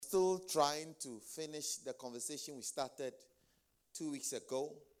still trying to finish the conversation we started 2 weeks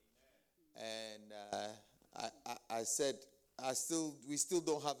ago. And I said, we still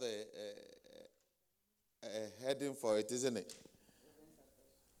don't have a heading for it, isn't it?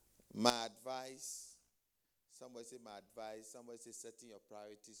 My advice. Somebody say my advice. Somebody say setting your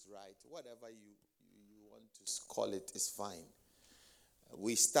priorities right. Whatever you want to call it is fine.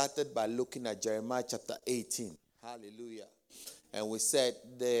 We started by looking at Jeremiah chapter 18. Hallelujah. And we said,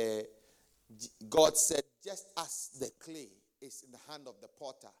 God said, just as the clay is in the hand of the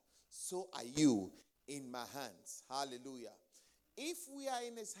potter, so are you in my hands. Hallelujah. If we are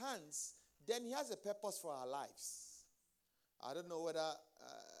in his hands, then he has a purpose for our lives. I don't know whether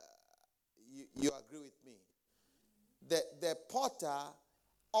you agree with me. The potter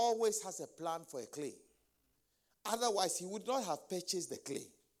always has a plan for a clay. Otherwise, he would not have purchased the clay.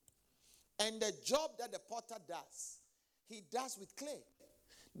 And the job that the potter does, he does with clay.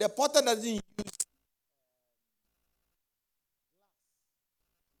 The potter doesn't use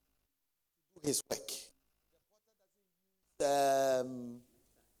his work. The potter doesn't use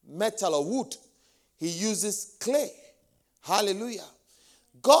metal or wood. He uses clay. Hallelujah.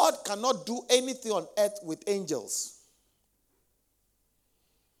 God cannot do anything on earth with angels.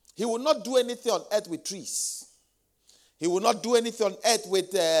 He will not do anything on earth with trees. He will not do anything on earth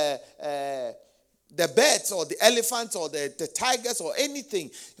with the birds or the elephants or the tigers or anything.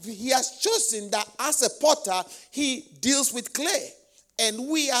 He has chosen that as a potter, he deals with clay. And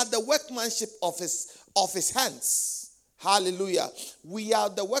we are the workmanship of his hands. Hallelujah. We are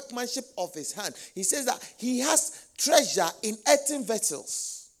the workmanship of his hand. He says that he has treasure in earthen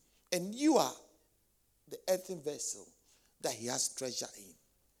vessels. And you are the earthen vessel that he has treasure in.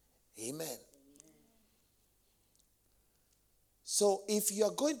 Amen. So if you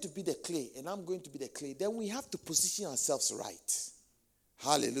are going to be the clay and I'm going to be the clay, then we have to position ourselves right.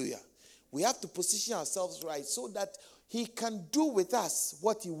 Hallelujah. We have to position ourselves right so that he can do with us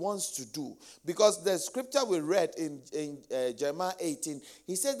what he wants to do. Because the scripture we read in Jeremiah 18,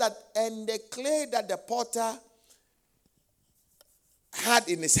 he said that, and the clay that the potter had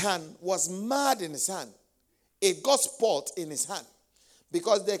in his hand was marred in his hand. It got spoiled in his hand.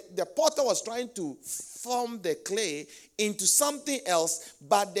 Because the potter was trying to form the clay into something else,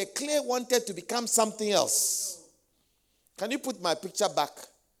 but the clay wanted to become something else. Can you put my picture back?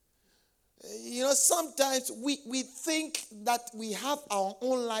 You know, sometimes we think that we have our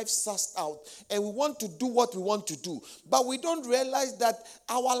own life sussed out and we want to do what we want to do. But we don't realize that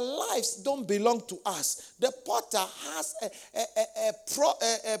our lives don't belong to us. The potter has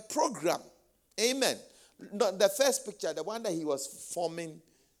a program. Amen. No, the first picture, the one that he was forming,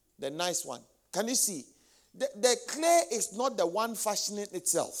 the nice one. Can you see? The clay is not the one fashioning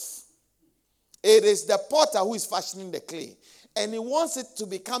itself. It is the potter who is fashioning the clay. And he wants it to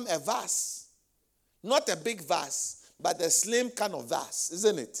become a vase. Not a big vase, but a slim kind of vase,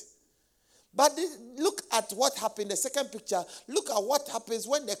 isn't it? But look at what happened. The second picture, look at what happens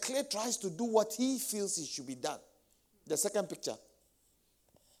when the clay tries to do what he feels it should be done. The second picture.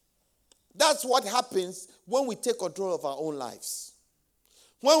 That's what happens when we take control of our own lives.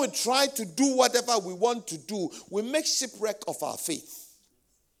 When we try to do whatever we want to do, we make shipwreck of our faith.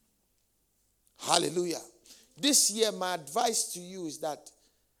 Hallelujah. This year, my advice to you is that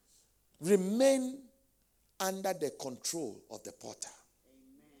remain under the control of the potter.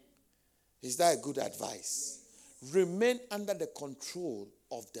 Amen. Is that a good advice? Yes. Remain under the control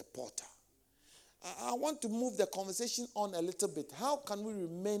of the potter. I want to move the conversation on a little bit. How can we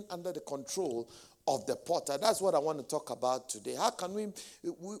remain under the control of the potter? That's what I want to talk about today. How can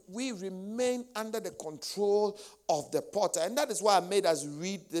we remain under the control of the potter? And that is why I made us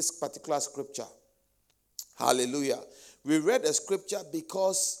read this particular scripture. Hallelujah. We read a scripture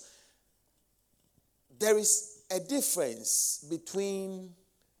because there is a difference between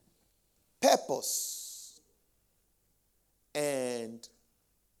purpose and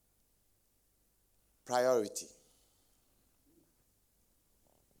priority.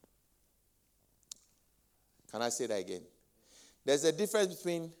 Can I say that again? There's a difference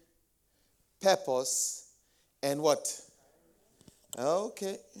between purpose and what?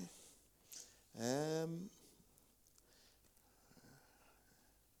 Okay.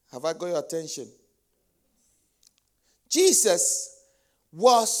 Have I got your attention? Jesus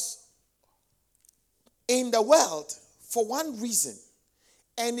was in the world for one reason.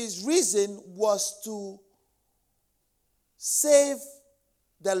 And his reason was to save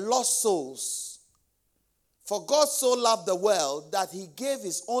the lost souls. For God so loved the world that he gave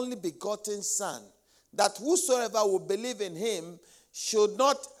his only begotten Son, that whosoever will believe in him should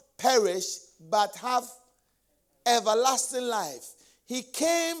not perish but have everlasting life. He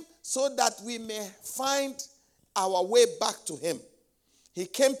came so that we may find our way back to him. He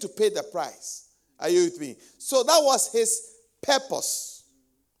came to pay the price. Are you with me? So that was his purpose.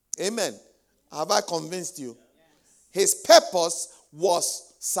 Amen. Have I convinced you? His purpose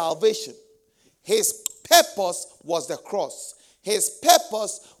was salvation. His purpose was the cross. His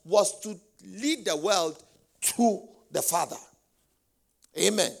purpose was to lead the world to the Father.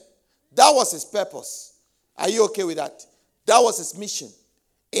 Amen. That was his purpose. Are you okay with that? That was his mission.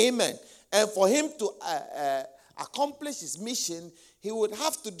 Amen. And for him to accomplish his mission, he would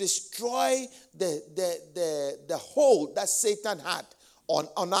have to destroy the hold that Satan had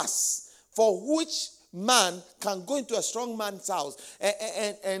on us, for which man can go into a strong man's house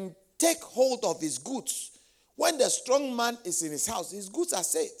and take hold of his goods. When the strong man is in his house, his goods are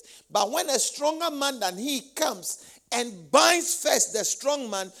saved. But when a stronger man than he comes and binds first the strong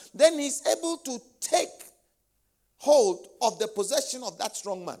man, then he's able to take hold of the possession of that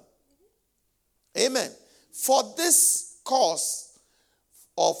strong man. Amen. For this cause,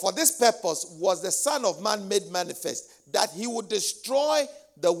 or for this purpose, was the Son of Man made manifest, that he would destroy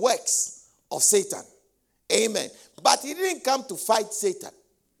the works of Satan. Amen. But he didn't come to fight Satan.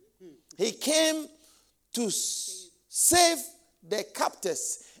 He came to save the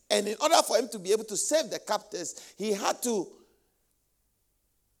captives. And in order for him to be able to save the captives, he had to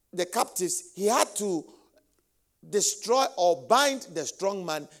destroy or bind the strong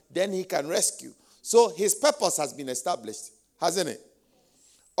man, then he can rescue. So his purpose has been established, hasn't it?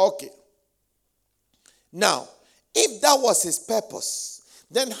 Okay. Now, if that was his purpose,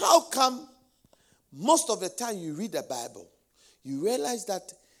 then how come most of the time you read the Bible, you realize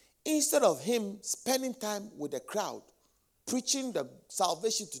that instead of him spending time with the crowd, preaching the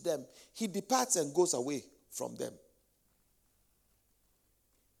salvation to them, he departs and goes away from them?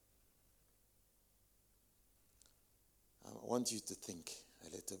 I want you to think a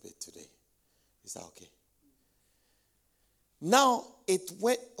little bit today. Is that okay? Now,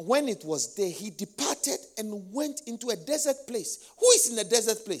 when it was day, he departed and went into a desert place. Who is in a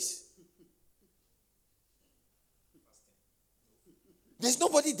desert place? There's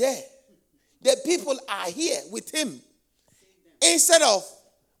nobody there. The people are here with him. Instead of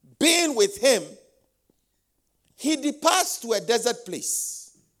being with him, he departs to a desert place.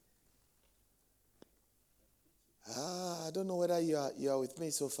 I don't know whether you are with me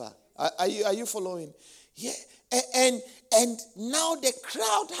so far. Are you following? Yeah. And now the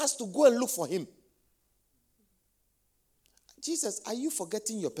crowd has to go and look for him. Jesus, are you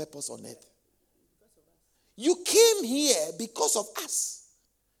forgetting your purpose on earth? You came here because of us.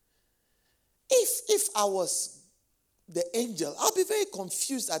 If I was the angel, I'll be very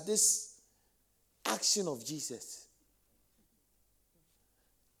confused at this action of Jesus.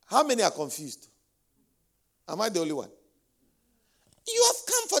 How many are confused? Am I the only one? You have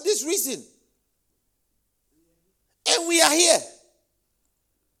come for this reason. And we are here.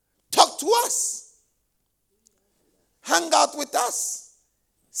 Talk to us. Hang out with us.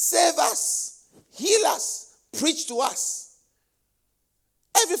 Save us. Heal us. Preach to us.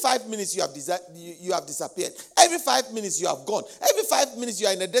 Every 5 minutes you have disappeared. Every 5 minutes you have gone. Every 5 minutes you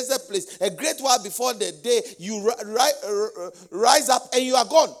are in a desert place. A great while before the day you rise up and you are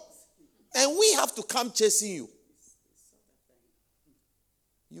gone. And we have to come chasing you.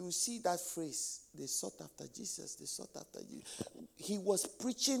 You see that phrase, they sought after Jesus, they sought after you. He was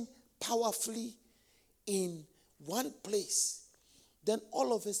preaching powerfully in one place. Then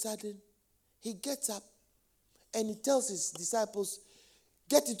all of a sudden, he gets up and he tells his disciples,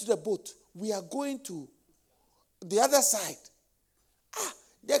 get into the boat. We are going to the other side.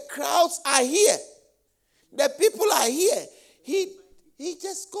 The crowds are here. The people are here. He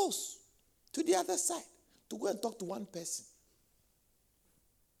just goes to the other side to go and talk to one person.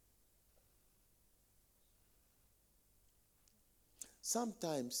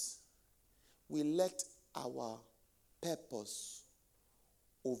 Sometimes we let our purpose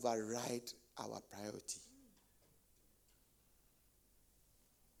override our priority.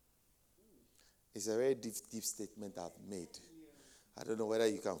 It's a very deep statement I've made. I don't know whether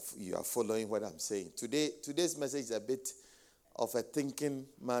you are following what I'm saying. Today's message is a bit of a thinking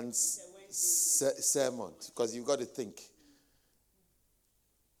man's sermon, because you've got to think.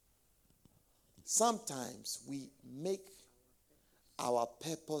 Sometimes we make our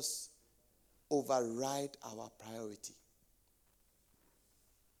purpose override our priority.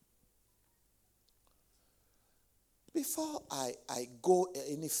 Before I go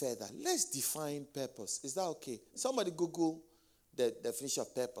any further, let's define purpose. Is that okay? Somebody Google the definition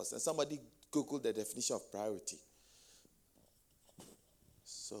of purpose and somebody Google the definition of priority.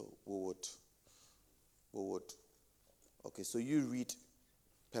 So we would. Okay, so you read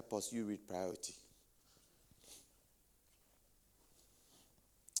Purpose, you read priority.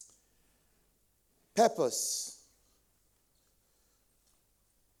 Purpose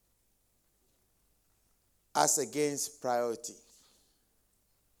as against priority.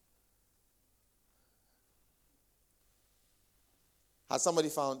 Has somebody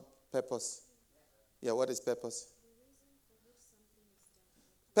found purpose? Yeah, what is purpose?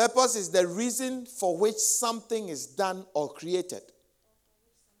 Purpose is the reason for which something is done or created,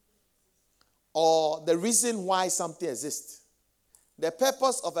 or the reason why something exists. The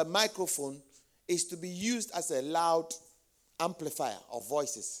purpose of a microphone is to be used as a loud amplifier of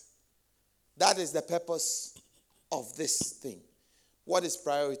voices. That is the purpose of this thing. What is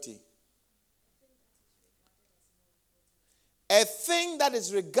priority? A thing that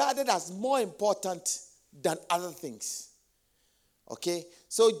is regarded as more important than other things. Okay?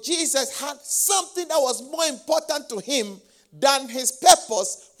 So Jesus had something that was more important to him than his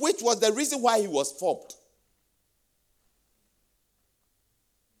purpose, which was the reason why he was formed.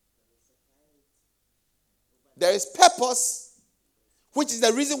 There is purpose, which is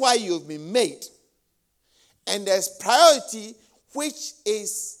the reason why you've been made. And there's priority, which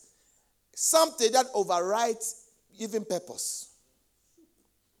is something that overrides even purpose.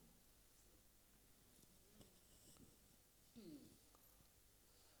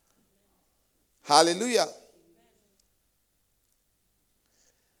 Hallelujah.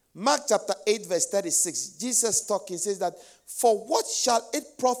 Mark chapter 8 verse 36. Jesus talking says that, for what shall it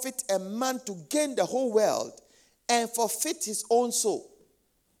profit a man to gain the whole world and forfeit his own soul?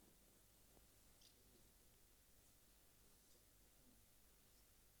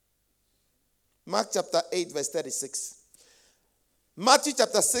 Mark chapter 8 verse 36. Matthew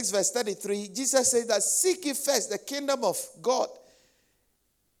chapter 6 verse 33. Jesus says that, seek ye first the kingdom of God,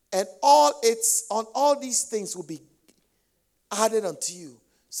 and all these things will be added unto you.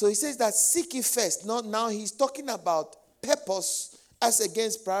 So he says that seek ye first. Now he's talking about purpose as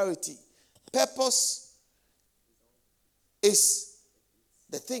against priority. Purpose is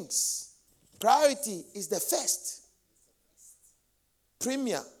the things. Priority is the first.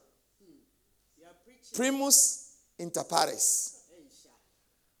 Premier. Primus inter pares.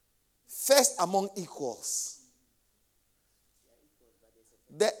 First among equals.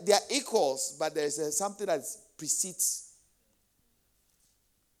 They are equals, but there is something that precedes.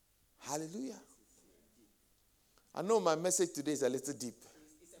 Hallelujah. I know my message today is a little deep.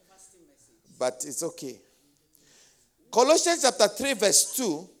 It's a fasting message. But it's okay. Colossians chapter 3 verse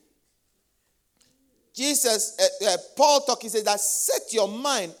 2. Paul talking says that, set your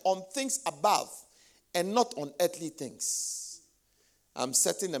mind on things above and not on earthly things. I'm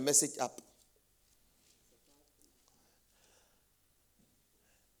setting the message up.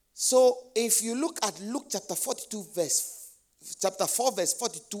 So if you look at Luke chapter 4 verse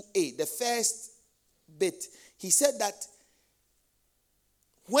 42a, the first bit, he said that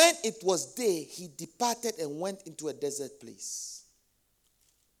when it was day, he departed and went into a desert place.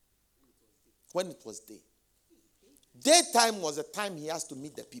 When it was day. Daytime was the time he has to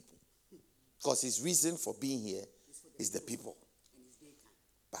meet the people. Because his reason for being here is the people.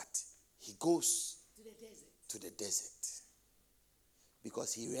 But he goes to the desert.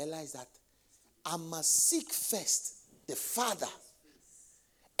 Because he realized that I must seek first the Father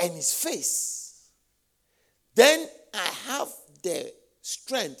and his face. Then I have the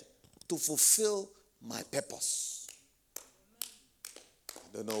strength to fulfill my purpose.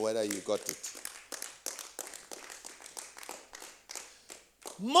 I don't know whether you got it.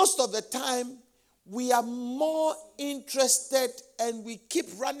 Most of the time, we are more interested and we keep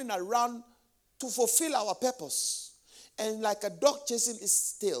running around to fulfill our purpose. And like a dog chasing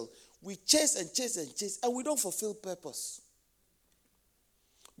its tail, we chase and chase and chase, and we don't fulfill purpose.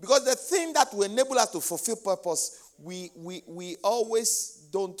 Because the thing that will enable us to fulfill purpose, we always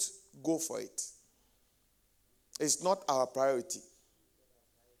don't go for it. It's not our priority.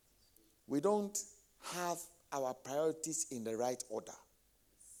 We don't have our priorities in the right order.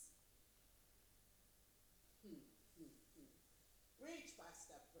 Preach,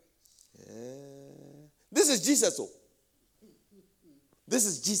 Pastor, preach. Yeah. This is Jesus, oh. This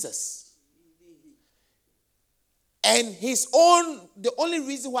is Jesus. And the only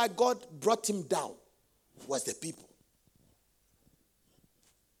reason why God brought him down was the people.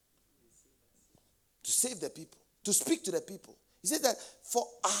 To save the people. To speak to the people. He said that, for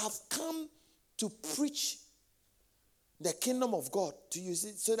I have come to preach the kingdom of God to you.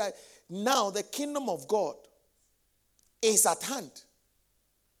 So that now the kingdom of God is at hand.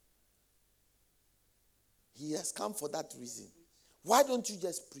 He has come for that reason. Why don't you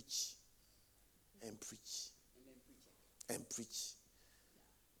just preach and preach and preach?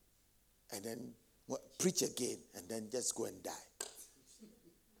 and then preach again, and then just go and die.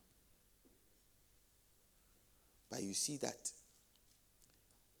 But you see that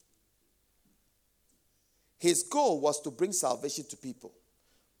his goal was to bring salvation to people.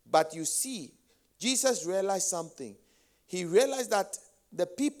 But you see, Jesus realized something. He realized that the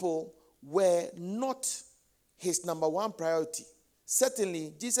people were not his number one priority.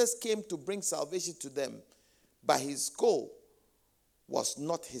 Certainly, Jesus came to bring salvation to them, but his goal was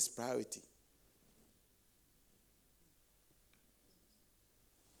not his priority.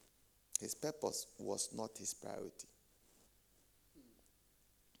 His purpose was not his priority.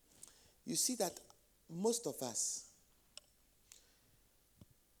 You see that most of us,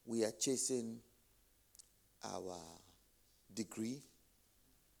 we are chasing our degree.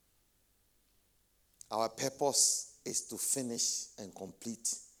 Our purpose is to finish and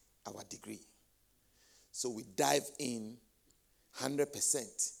complete our degree. So we dive in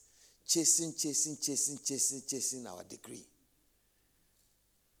 100%, chasing our degree.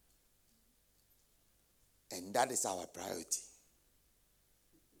 And that is our priority.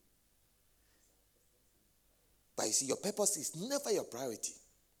 But you see, your purpose is never your priority.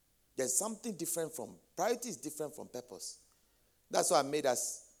 There's something different from, priority is different from purpose. That's why I made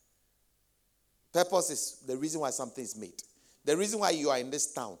us, purpose is the reason why something is made. The reason why you are in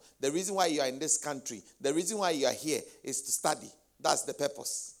this town, the reason why you are in this country, the reason why you are here is to study. That's the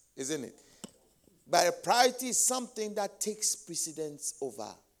purpose, isn't it? But a priority is something that takes precedence over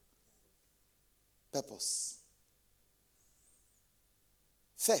purpose.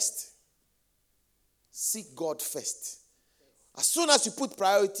 First, seek God first. As soon as you put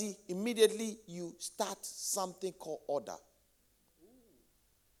priority, immediately you start something called order.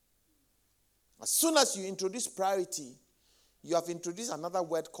 As soon as you introduce priority, you have introduced another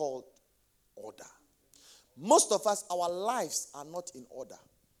word called order. Most of us, our lives are not in order.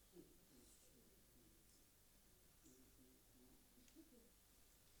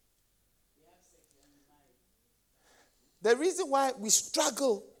 The reason why we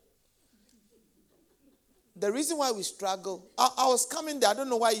struggle, I was coming there. I don't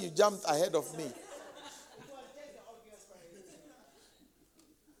know why you jumped ahead of me.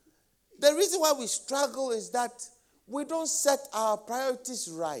 The reason why we struggle is that we don't set our priorities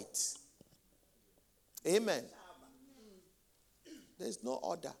right. Amen. There's no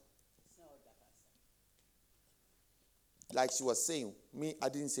order. Like she was saying. Me, I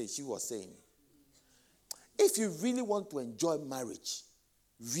didn't say, she was saying. If you really want to enjoy marriage,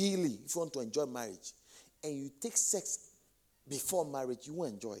 and you take sex before marriage, you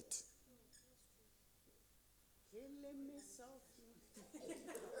won't enjoy it.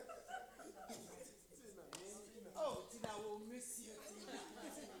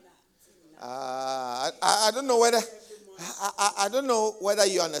 I don't know whether I don't know whether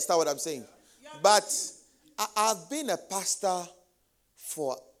you understand what I'm saying, but I've been a pastor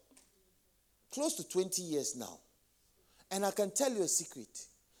for close to 20 years now, and I can tell you a secret.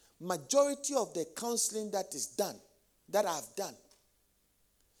 Majority of the counseling that is done, that I've done,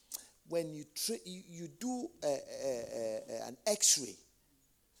 when you do an X-ray,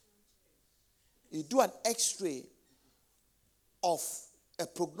 you do an X-ray of a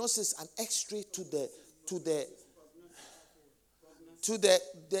prognosis, an X-ray to the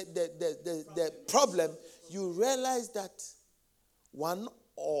problem, you realize that one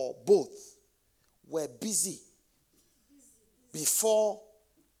or both were busy before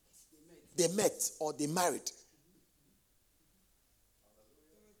they met or they married.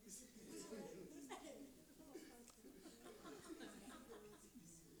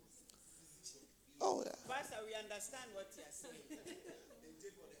 Oh, yeah. Pastor, we understand what you are saying.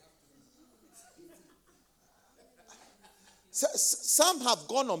 Some have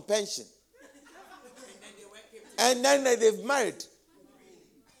gone on pension. And then they've married.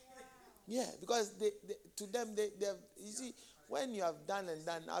 Yeah, because to them, you see, when you have done and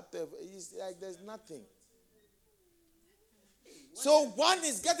done, it's like there's nothing. So one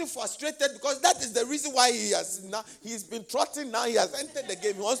is getting frustrated because that is the reason why he's been trotting now. He has entered the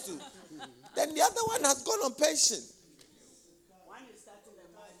game. He wants to. Then the other one has gone on pension.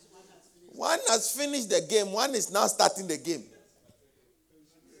 One has finished the game. One is now starting the game.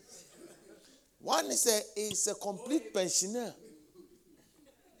 One is a complete pensioner.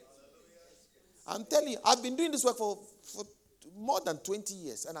 I'm telling you, I've been doing this work for more than 20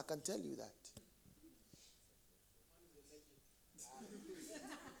 years, and I can tell you that.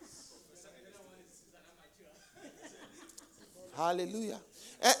 Hallelujah.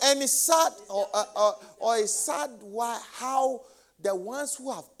 And it's sad, or it's sad how the ones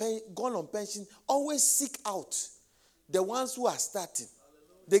who have gone on pension always seek out the ones who are starting.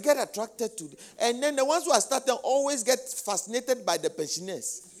 They get attracted to, and then the ones who are starting always get fascinated by the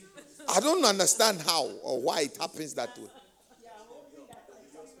pensioners. I don't understand how or why it happens that way.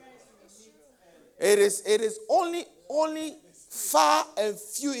 It is only far and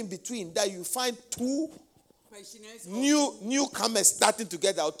few in between that you find two newcomers starting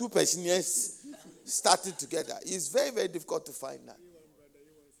together or two pensioners starting together. It's very, very difficult to find that.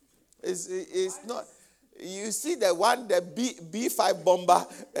 It's not. You see the one, the B5 bomber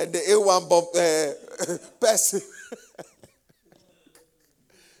and the A1 person.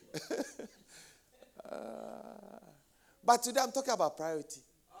 But today I'm talking about priority.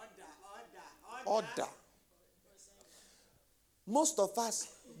 Order. Most of us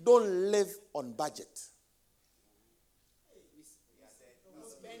don't live on budget.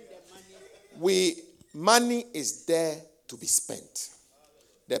 Money is there to be spent.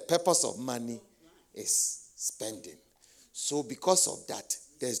 The purpose of money is spending. So because of that,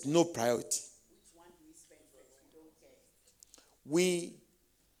 there's no priority. We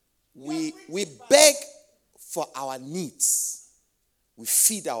beg for our needs. We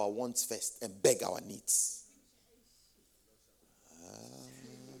feed our wants first and beg our needs.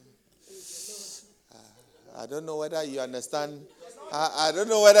 I don't know whether you understand. I don't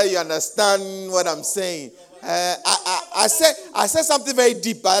know whether you understand what I'm saying. I said something very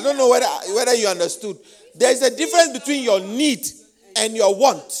deep, but I don't know whether you understood. There's a difference between your need and your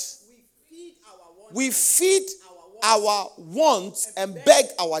want. We feed our wants and beg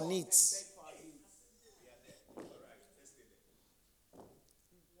our needs.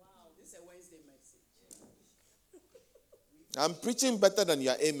 I'm preaching better than you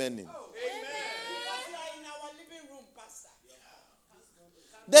are amening.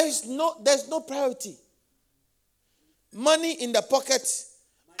 There's no priority. Money in the pocket.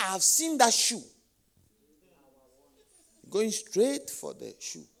 I have seen that shoe. Going straight for the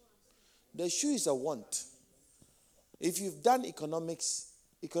shoe. The shoe is a want. If you've done economics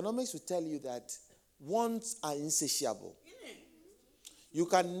will tell you that wants are insatiable. You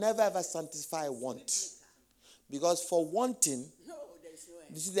can never ever satisfy a want. Because for wanting,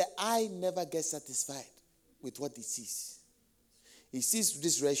 you see, the eye never gets satisfied with what it sees. He sees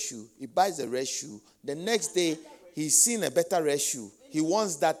this red shoe. He buys a red shoe. The next day, he's seen a better red shoe. He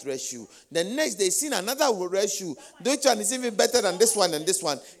wants that red shoe. The next day, he's seen another red shoe. Which one is even better than this one and this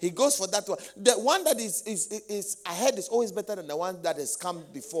one? He goes for that one. The one that is ahead is always better than the one that has come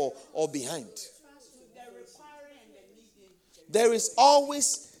before or behind. There's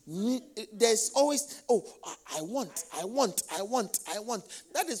always, I want.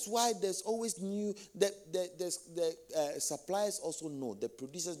 That is why there's always new, the suppliers also know, the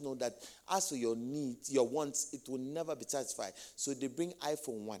producers know that as for your needs, your wants, it will never be satisfied. So they bring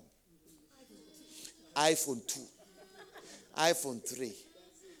iPhone 1, iPhone 2, iPhone 3,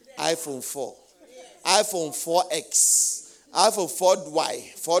 iPhone 4, iPhone 4X, iPhone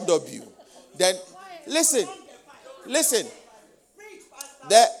 4Y, 4W. Then, listen.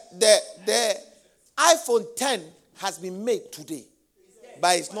 The iPhone 10 has been made today,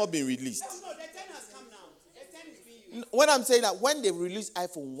 but it's not been released. No, the 10 has come now. The 10 is being used. When I'm saying that, when they released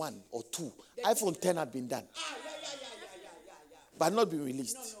iPhone 1 or 2, iPhone 10 had been done, but not been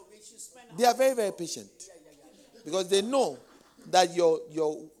released. No, we should spend. They are very, very patient because they know that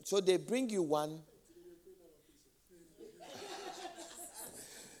so they bring you one.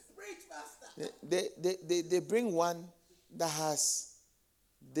 They bring one that has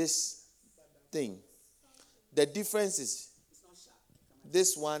this thing. The difference is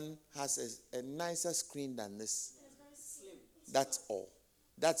this one has a nicer screen than this. That's all.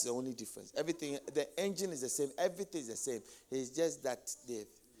 That's the only difference. Everything, the engine is the same. Everything is the same. It's just that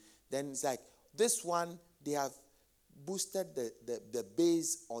then it's like this one, they have boosted the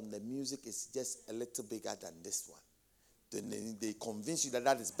bass on the music is just a little bigger than this one. Then they convince you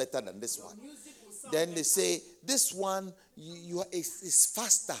that is better than this one. Then they say this one is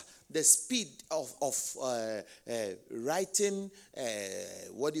faster. The speed of writing,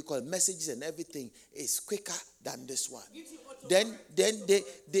 messages and everything is quicker than this one. Then they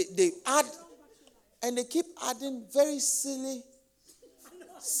add, and they keep adding very silly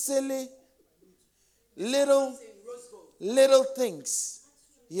little things.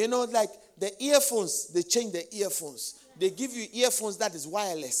 You know, like the earphones. They change the earphones. They give you earphones that is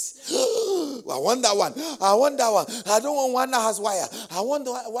wireless. I want that one. I don't want one that has wire. I want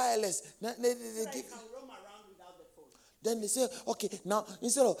the wireless. Then they say, okay, now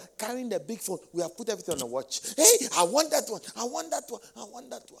instead of carrying the big phone, we have put everything on the watch. Hey, I want that one. I want that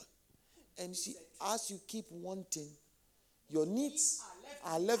one. And you see, as you keep wanting, your needs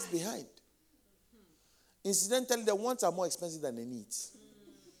are left behind. Incidentally, the wants are more expensive than the needs.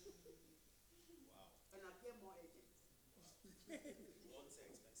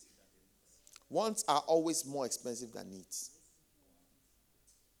 Wants are always more expensive than needs.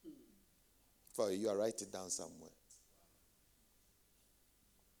 For you, write it down somewhere.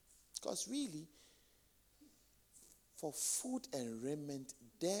 Because really, for food and raiment,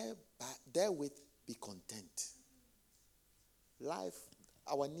 therewith be content. Life,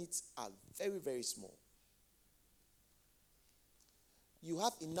 our needs are very, very small. You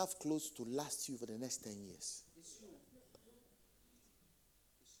have enough clothes to last you for the next 10 years. It's true.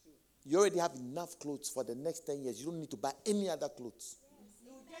 It's true. You already have enough clothes for the next 10 years. You don't need to buy any other clothes.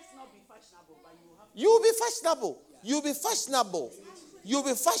 You will just not be fashionable, but you have. You will be fashionable. You'll be fashionable. You'll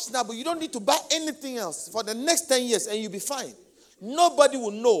be fashionable. You don't need to buy anything else for the next 10 years and you'll be fine. Nobody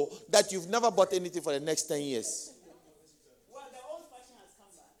will know that you've never bought anything for the next 10 years. Well, the old fashion has come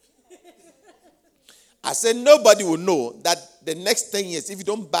back. I said nobody will know that the next 10 years, if you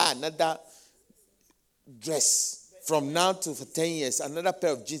don't buy another dress from now to for 10 years, another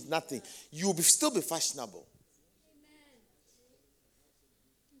pair of jeans, nothing, you'll still be fashionable.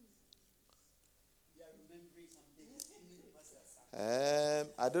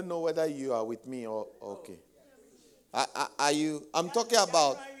 I don't know whether you are with me or okay. Are you? I'm talking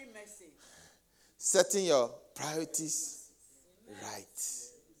about setting your priorities right.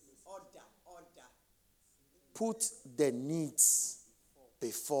 Order. Put the needs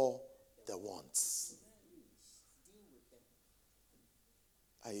before the wants.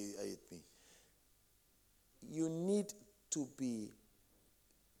 Are you with me? You need to be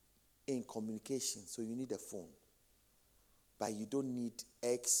in communication, so you need a phone. But you don't need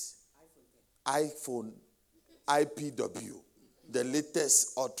iPhone, IPW, the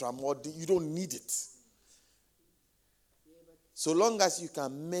latest ultramodern. You don't need it. So long as you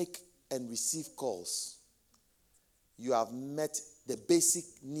can make and receive calls, you have met the basic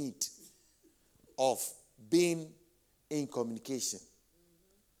need of being in communication.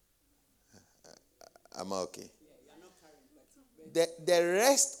 Am I okay? The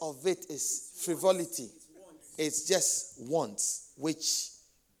rest of it is frivolity. It's just wants, which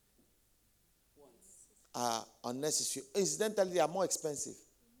are unnecessary. Incidentally, they are more expensive.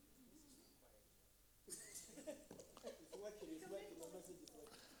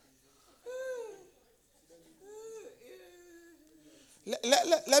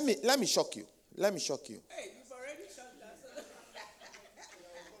 Let me shock you. Let me shock you. Hey, you've already shocked us.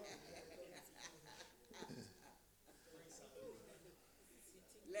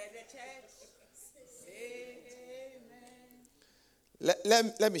 Let the church say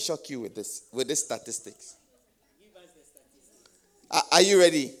amen. Let me shock you with this statistics. Give us the statistics. Are you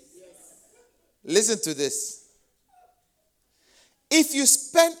ready? Yes. Listen to this. If you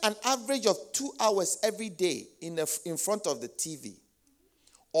spend an average of 2 hours every day in front of the TV,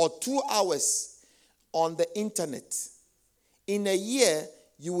 or 2 hours on the internet, in a year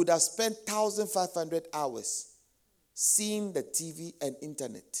you would have spent 1,500 hours seeing the TV and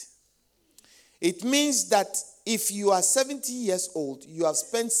internet. It means that if you are 70 years old, you have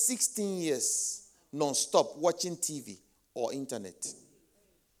spent 16 years non-stop watching TV or internet.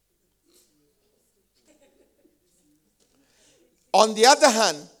 On the other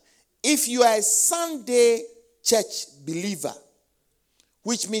hand, if you are a Sunday church believer,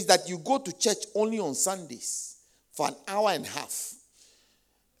 which means that you go to church only on Sundays for an hour and a half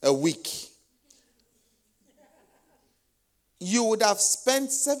a week, you would have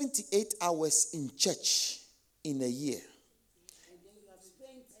spent 78 hours in church in a year.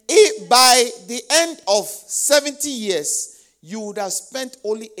 If by the end of 70 years, you would have spent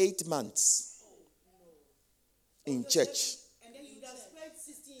only 8 months in church.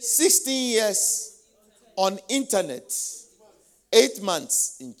 16 years on internet, 8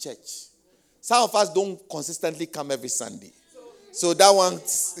 months in church. Some of us don't consistently come every Sunday. So that one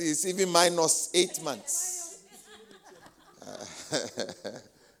is even minus 8 months.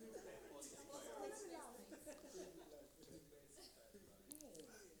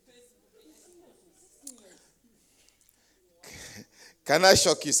 Can I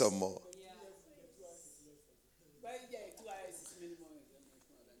shock you some more?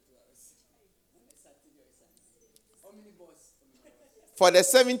 For the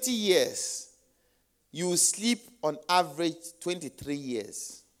 70 years, you will sleep on average 23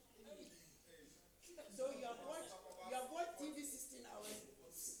 years. So you have watched TV 16 hours,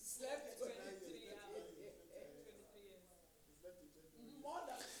 slept 23 hours. More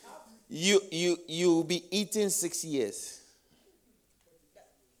than half. You will be eating 6 years.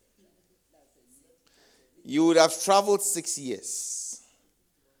 You would have traveled 6 years.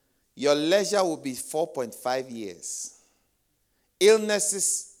 Your leisure will be 4.5 years.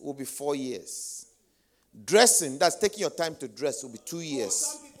 Illnesses will be 4 years. Dressing, that's taking your time to dress, will be 2 years.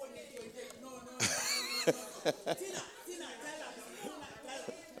 Some people need 28. No. Tina, tell us.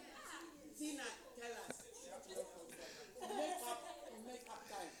 Tina, tell us. Make up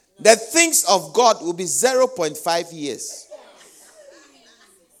time. The things of God will be 0.5 years.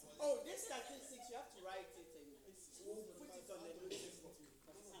 Oh, this statistics, you have to write it and put it on the notice board.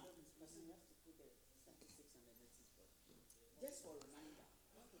 You have to put the statistics on the notice board. Just for reminder.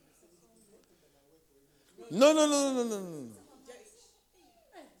 No.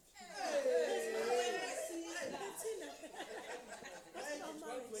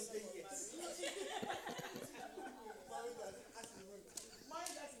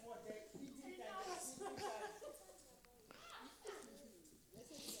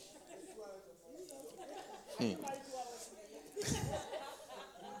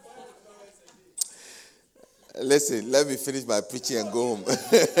 Listen, let me finish my preaching and go home. The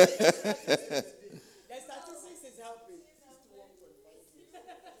statistics is helping.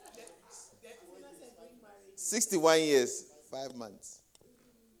 61 years, 5 months.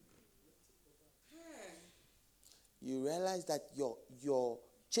 You realize that you're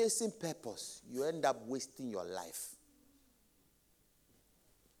chasing purpose, you end up wasting your life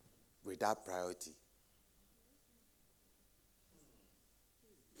without priority.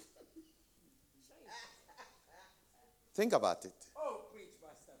 Think about it. Oh, preach,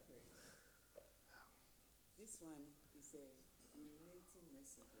 Pastor, preach. This one is a relating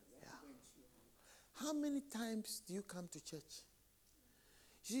message. How many times do you come to church?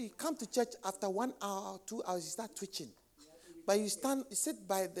 You come to church after 1 hour, 2 hours, you start twitching. But you sit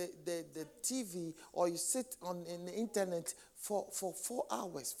by the TV or you sit in the internet for 4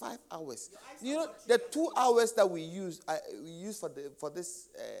 hours, 5 hours. You know, the 2 hours that we use for this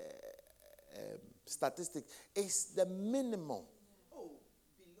statistic is the minimum. Oh,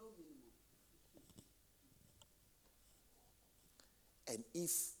 below minimum. And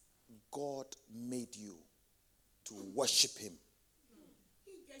if God made you to worship him,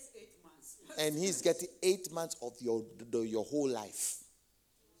 He gets 8 months. and he's getting 8 months of your whole life.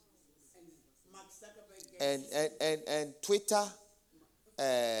 And Mark Zuckerberg gets And Twitter,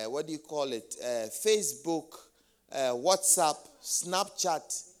 what do you call it? Facebook, WhatsApp,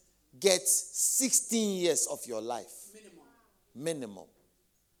 Snapchat gets 16 years of your life. Minimum.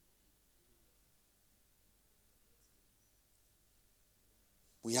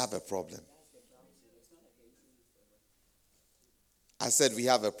 We have a problem. I said we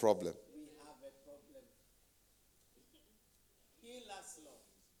have a problem. We have a problem. Heal us, Lord.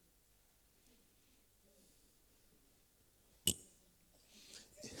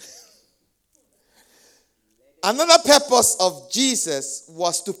 Another purpose of Jesus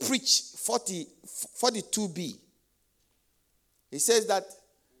was to preach 42b. He says that,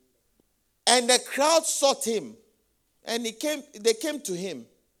 and the crowd sought him, and they came to him.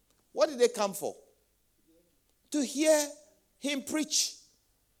 What did they come for? To hear him preach.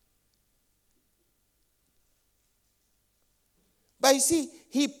 But you see,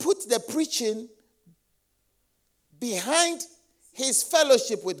 he put the preaching behind his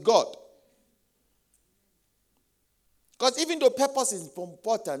fellowship with God. Because even though purpose is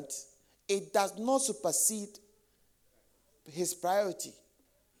important, it does not supersede his priority.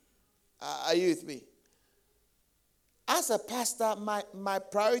 Are you with me? As a pastor, my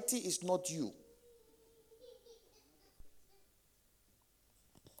priority is not you.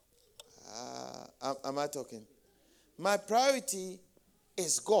 Am I talking? My priority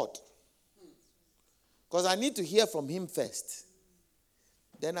is God. Because I need to hear from him first.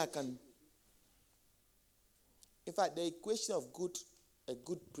 Then I can. In fact, the equation of a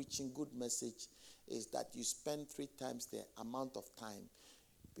good preaching, good message is that you spend 3 times the amount of time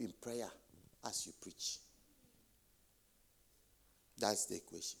in prayer as you preach. That's the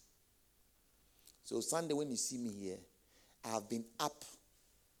equation. So Sunday when you see me here, I have been up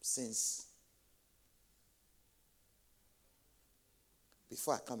since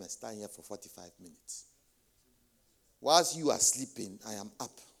before I come and stand here for 45 minutes. Whilst you are sleeping, I am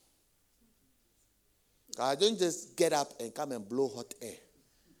up. I don't just get up and come and blow hot air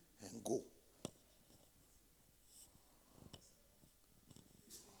and go.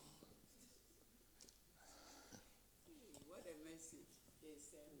 What a message.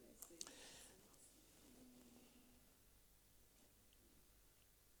 Yes, a message.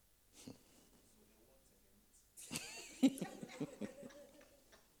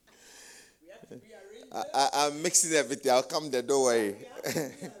 We have to rearrange. I'm mixing everything. I'll come there, don't worry.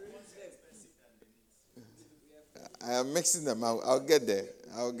 I am mixing them. I'll get there.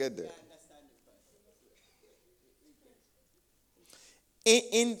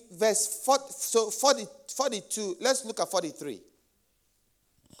 In verse 42, let's look at 43.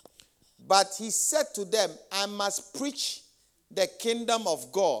 But he said to them, I must preach the kingdom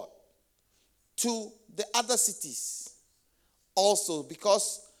of God to the other cities also,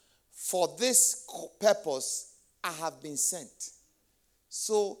 because for this purpose I have been sent.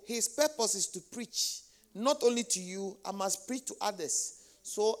 So his purpose is to preach, not only to you, I must preach to others.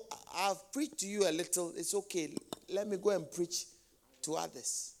 So I've preached to you a little, it's okay. Let me go and preach to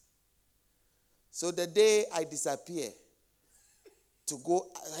others. So the day I disappear to go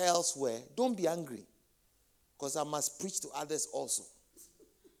elsewhere, don't be angry, because I must preach to others also.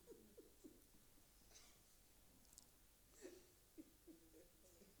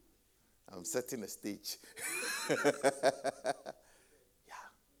 I'm setting a stage. Yeah.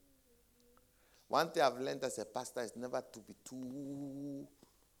 One thing I've learned as a pastor is never to be too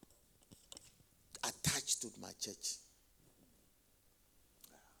attached to my church.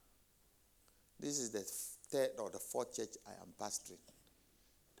 This is the third or the fourth church I am pastoring.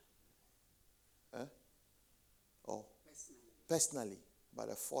 Huh? Oh, personally, but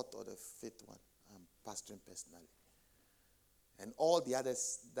the fourth or the fifth one I'm pastoring personally. And all the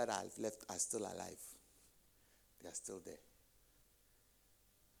others that I've left are still alive. They are still there.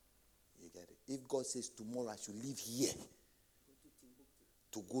 You get it? If God says tomorrow I should leave here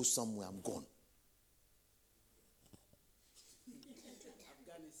to go somewhere, I'm gone.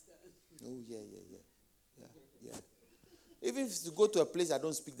 Oh, yeah. Even if you go to a place I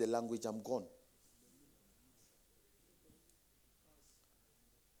don't speak the language, I'm gone.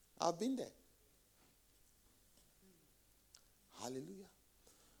 I've been there. Hallelujah.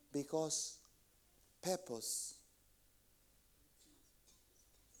 Because purpose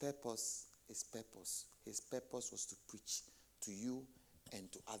is purpose. His purpose was to preach to you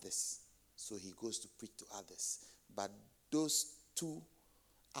and to others. So he goes to preach to others. But those two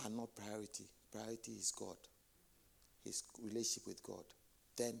are not priority. Priority is God. His relationship with God.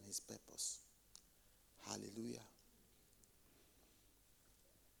 Then his purpose. Hallelujah.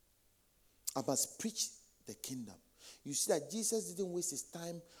 I must preach the kingdom. You see that Jesus didn't waste his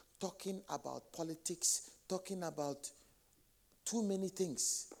time talking about politics, talking about too many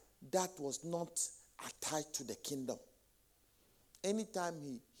things that was not attached to the kingdom. Anytime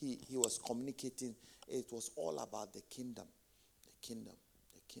he was communicating, it was all about the kingdom. The kingdom.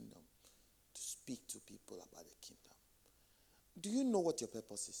 To speak to people about the kingdom. Do you know what your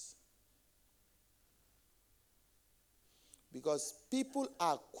purpose is? Because people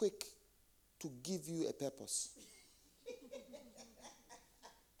are quick to give you a purpose.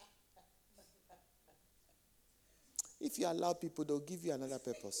 If you allow people, they'll give you another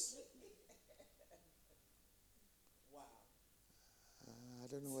purpose. Wow. I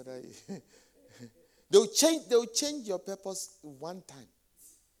don't know whether they'll change your purpose one time.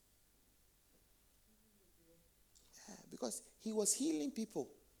 Yeah, because he was healing people.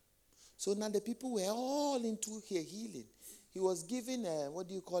 So now the people were all into healing. He was giving,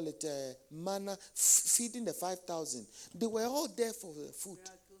 manna, feeding the 5,000. They were all there for the food.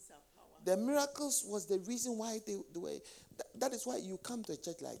 The miracles was the reason why they were. That is why you come to a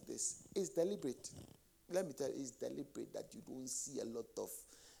church like this. It's deliberate. Let me tell you, it's deliberate that you don't see a lot of,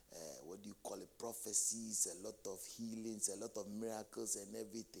 prophecies, a lot of healings, a lot of miracles and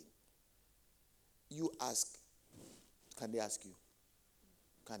everything. You ask, can they ask you?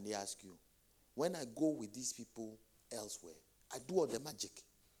 Can they ask you? When I go with these people elsewhere, I do all the magic.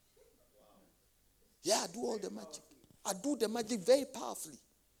 Yeah, I do all the magic. I do the magic very powerfully.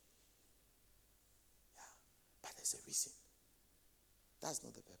 But there's a reason. That's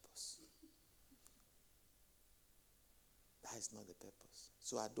not the purpose. That is not the purpose.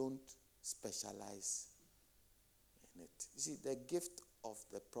 So I don't specialize in it. You see, the gift of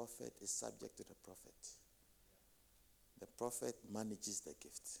the prophet is subject to the prophet. The prophet manages the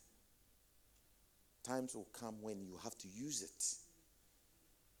gift. Times will come when you have to use it.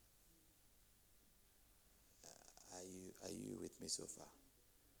 Are you with me so far?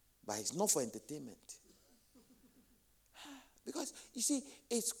 But it's not for entertainment. Because, you see,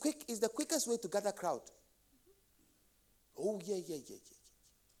 it's quick. It's the quickest way to gather crowd. Oh, yeah.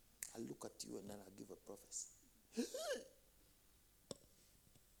 I look at you and then I give a prophecy.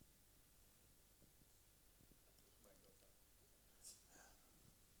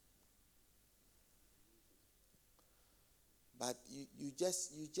 But you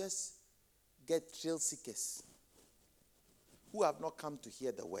just get thrill seekers who have not come to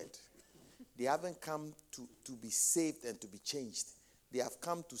hear the word. They haven't come to be saved and to be changed. They have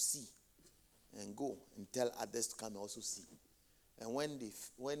come to see and go and tell others to come and also see. And when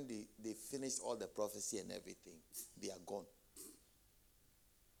they finish all the prophecy and everything, they are gone.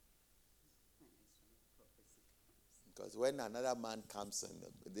 Because when another man comes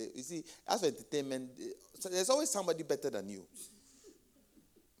and you see, as for entertainment, so there's always somebody better than you.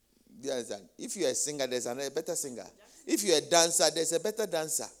 Do you understand? If you're a singer, there's another better singer. If you're a dancer, there's a better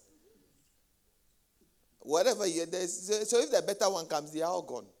dancer. Whatever you there's, so if the better one comes, they are all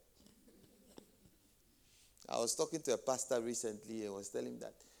gone. I was talking to a pastor recently and was telling him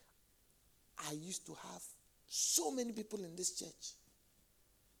that I used to have so many people in this church.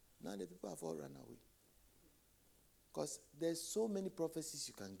 Now the people have all run away. Because there's so many prophecies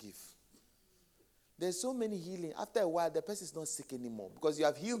you can give. There's so many healing. After a while, the person is not sick anymore because you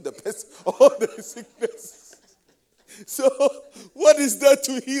have healed the person all the sickness. So, what is there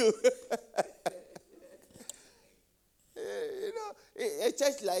to heal? A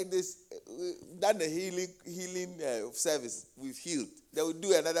church like this, done a healing service, we've healed. They will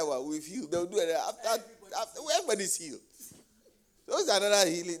do another one, we've healed. They will do another. After everybody's healed. Those are another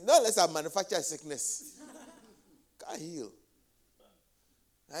healing. Not unless I manufacture sickness. Can't heal.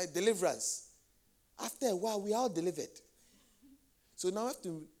 Right? Deliverance. After a while, we are all delivered. So now I have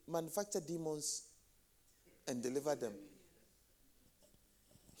to manufacture demons and deliver them.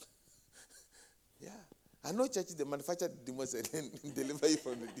 Yeah. I know churches, they manufacture the demons and then deliver you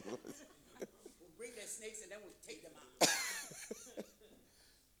from the demons. We'll bring the snakes and then we'll take them out.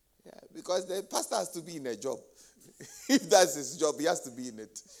 Yeah, because the pastor has to be in a job. If that's his job, he has to be in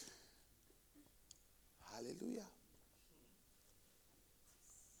it. Hallelujah.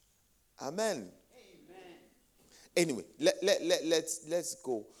 Amen. Amen. Anyway, let's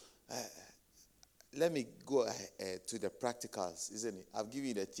go. Let me go to the practicals, isn't it? I've given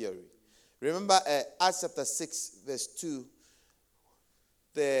you the theory. Remember Acts chapter 6, verse 2.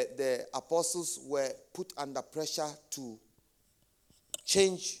 The apostles were put under pressure to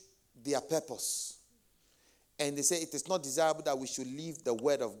change their purpose. And they say it is not desirable that we should leave the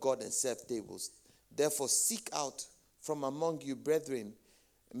word of God and serve tables. Therefore, seek out from among you, brethren,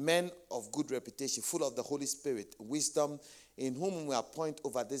 men of good reputation, full of the Holy Spirit, wisdom, in whom we appoint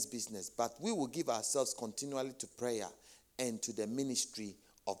over this business. But we will give ourselves continually to prayer and to the ministry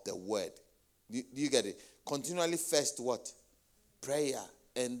of the word. Do you get it? Continually first what? Prayer,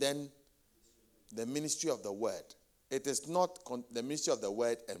 and then the ministry of the word. It is not the ministry of the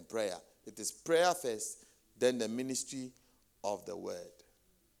word and prayer. It is prayer first, then the ministry of the word.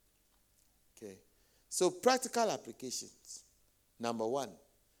 Okay. So practical applications. Number 1,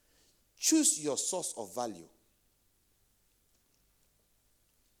 choose your source of value.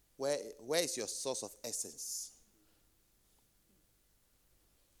 Where is your source of essence?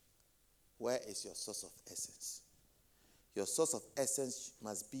 Where is your source of essence? Your source of essence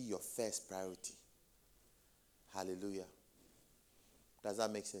must be your first priority. Hallelujah. Does that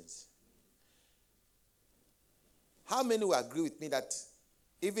make sense? How many will agree with me that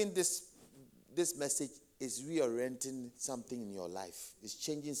even this message is reorienting something in your life? It's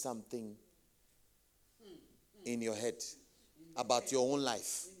changing something in your head about your own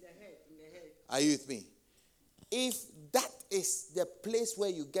life. In the head. Are you with me? If that is the place where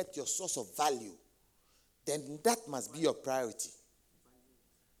you get your source of value, then that must be your priority.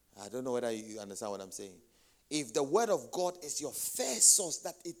 I don't know whether you understand what I'm saying. If the word of God is your first source,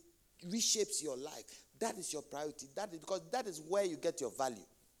 that it reshapes your life, that is your priority. That is because that is where you get your value.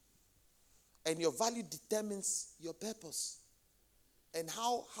 And your value determines your purpose. And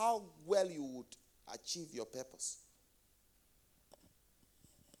how well you would achieve your purpose.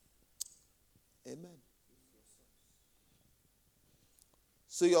 Amen.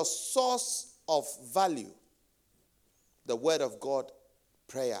 So your source of value, the word of God,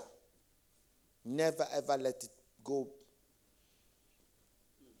 prayer. Never ever let it go.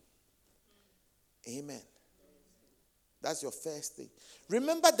 Amen. That's your first thing.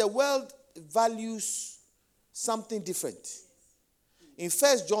 Remember, the world values something different. In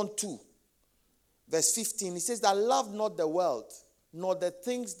 1 John 2, verse 15, it says that love not the world, nor the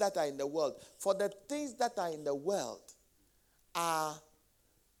things that are in the world. For the things that are in the world are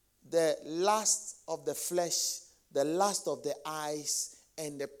the lust of the flesh, the lust of the eyes,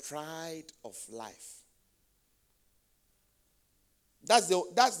 and the pride of life. That's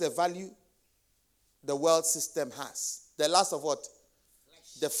the value the world system has. The lust of what?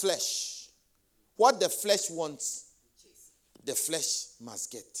 The flesh. What the flesh wants, the flesh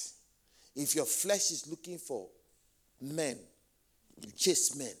must get. If your flesh is looking for men, you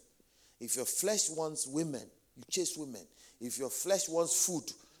chase men. If your flesh wants women, you chase women. If your flesh wants food,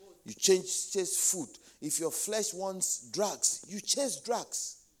 you chase food. If your flesh wants drugs, you chase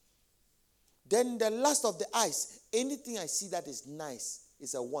drugs. Then the lust of the eyes, anything I see that is nice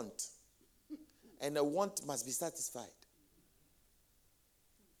is a want. And a want must be satisfied.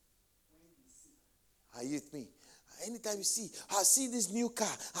 Are you with me? Anytime you see, I see this new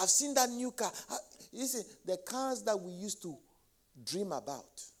car. I've seen that new car. You see, the cars that we used to dream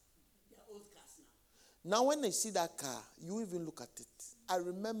about. They're old cars now. Now, when I see that car, you even look at it. I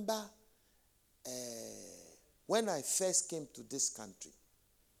remember when I first came to this country,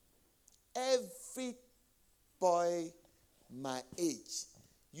 every boy my age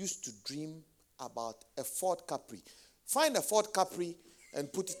used to dream about a Ford Capri. Find a Ford Capri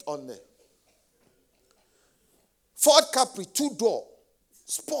and put it on there. Ford Capri, 2-door,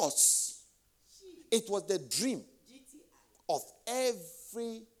 sports. It was the dream of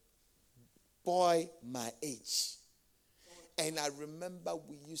every boy my age. And I remember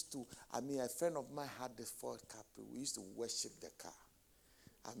we used to, a friend of mine had the Ford Capri. We used to worship the car.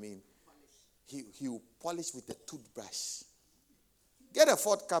 He would polish with a toothbrush. Get a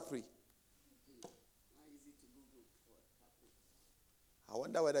Ford Capri. I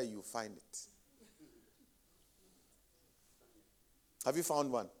wonder whether you find it. Have you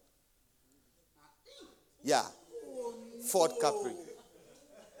found one? Yeah. Ford Capri.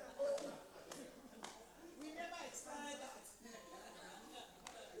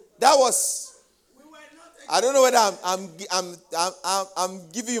 That was. I don't know whether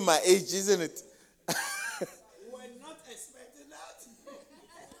I'm giving you my age, isn't it? We were not expecting that.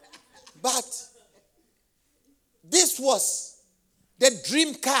 But this was the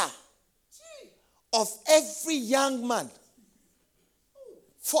dream car of every young man.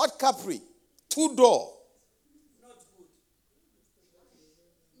 Ford Capri, 2-door. Not good.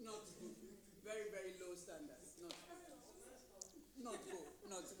 Not good. Very, very low standards. Not good.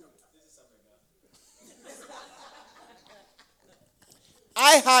 Not good.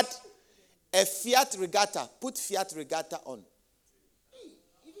 I had a Fiat Regatta. Put Fiat Regatta on.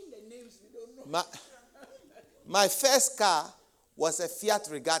 Even the names we don't know. My first car was a Fiat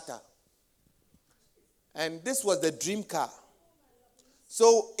Regatta. And this was the dream car.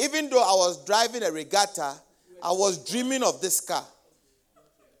 So even though I was driving a Regatta, I was dreaming of this car.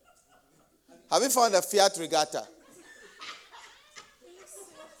 Have you found a Fiat Regatta?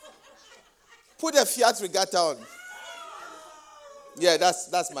 Put a Fiat Regatta on. Yeah,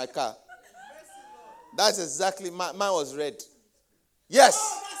 that's my car. That's exactly, mine was red. Yes,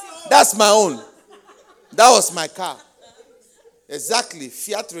 that's my own. That was my car. Exactly,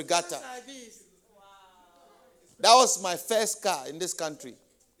 Fiat Regatta. That was my first car in this country.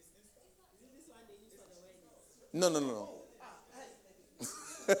 No.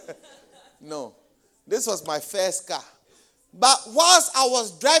 No. This was my first car. But whilst I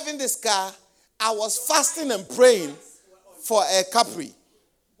was driving this car, I was fasting and praying for a Capri.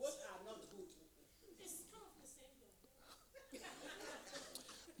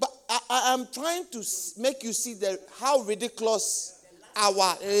 But I am trying to make you see how ridiculous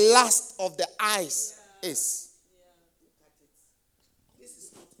our lust of the eyes is.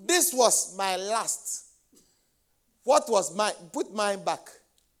 This was my last. What was mine? Put mine back.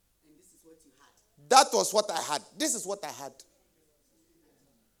 And this is what you had. That was what I had. This is what I had.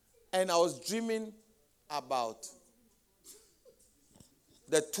 And I was dreaming about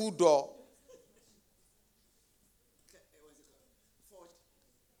the 2-door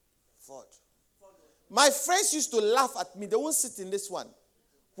Ford. My friends used to laugh at me. They won't sit in this one.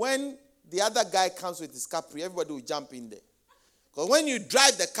 When the other guy comes with his Capri, everybody will jump in there. Because when you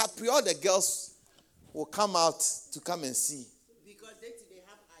drive the Capri, all the girls will come out to come and see. Because they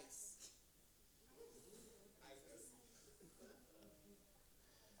have eyes.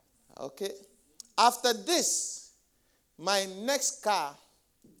 Okay. After this, my next car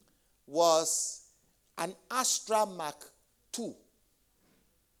was an Astra Mark II.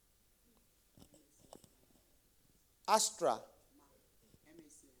 Astra.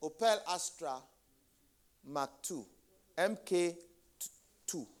 Opel Astra Mark II. MK2.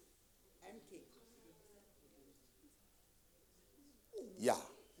 Yeah.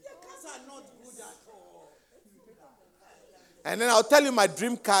 The cars are not good at all. And then I'll tell you my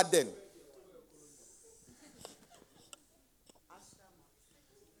dream car then.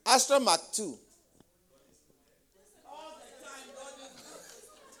 Astra Mark II.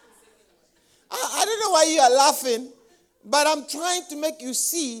 I don't know why you are laughing, but I'm trying to make you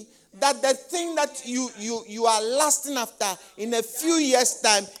see that the thing that you are lasting after, in a few years'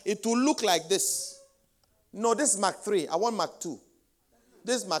 time, it will look like this. No, this is Mark III. I want Mark II.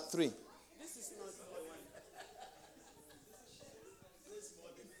 This is Mark III.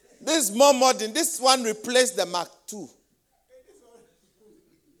 This is more modern. This one replaced the Mark II.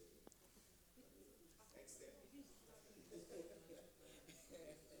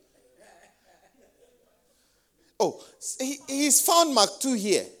 Oh, he's found Mark II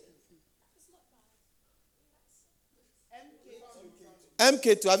here.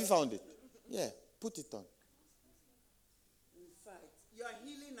 MK2, have you found it? Yeah, put it on. In fact, you are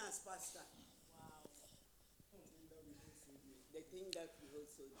healing us, Pastor. The thing that we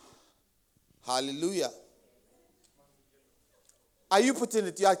also do. Hallelujah. Are you putting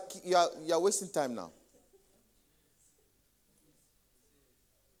it? You are wasting time now.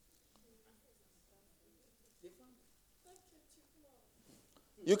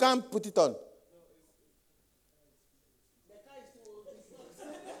 You can't put it on.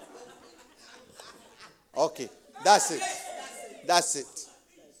 Okay, that's it. That's it.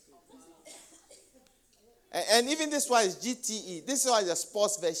 And even this one is GTE. This one is a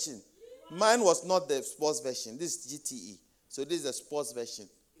sports version. Mine was not the sports version. This is GTE. So this is the sports version.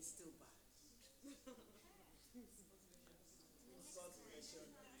 It's still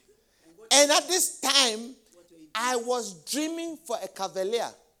bad. And at this time, I was dreaming for a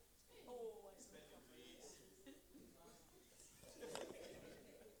Cavalier.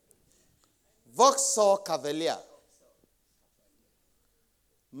 Vauxhall Cavalier.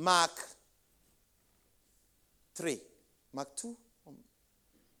 Mark 3. Mark 2? Did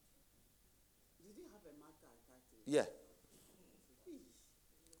you have a marker at that time? Yeah.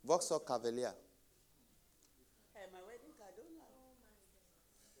 Vauxhall Cavalier. Hey, my wedding card, don't lie.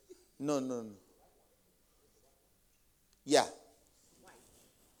 No. Yeah. Why?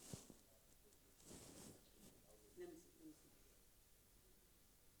 Let me see.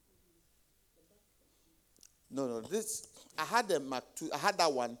 No. This I had a Mark 2. I had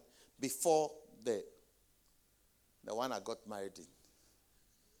that one before the one I got married in.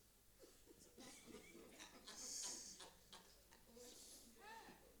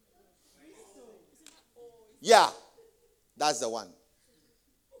 Yeah, that's the one.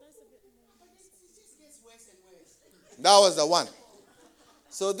 That was the one.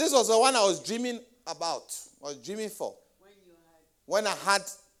 So this was the one I was dreaming about. I was dreaming for. When I had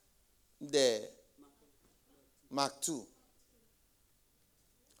the Mark II.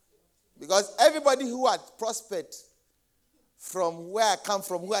 Because everybody who had prospered from where I come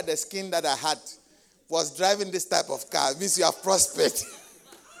from, who had the skin that I had, was driving this type of car. It means you have prospered.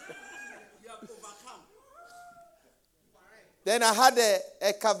 You have overcome. Then I had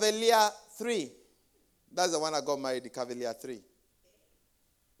a Cavalier 3. That's the one I got married, the Cavalier 3.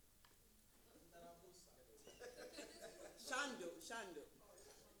 Shando.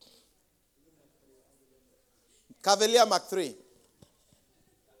 Cavalier Mark 3.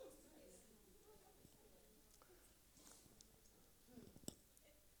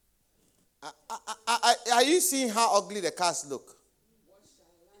 Are you seeing how ugly the cars look?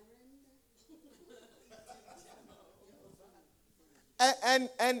 And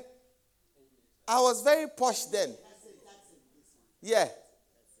I was very posh then. Yeah. It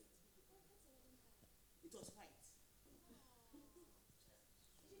was white.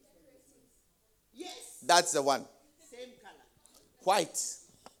 Yes. That's the one. Same color. White.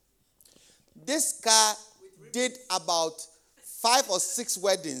 This car did about 5 or 6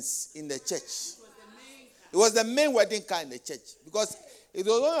 weddings in the church. It was the main wedding car in the church. Because it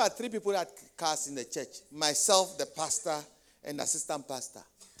was only 3 people that had cars in the church. Myself, the pastor, and the assistant pastor.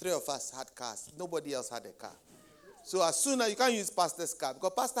 3 of us had cars. Nobody else had a car. So as soon as you can't use pastor's car,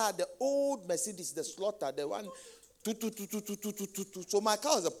 because pastor had the old Mercedes, the Slaughter, the one, two. So my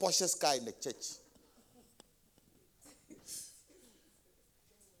car was the poshest car in the church.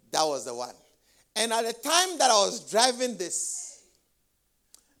 That was the one. And at the time that I was driving this,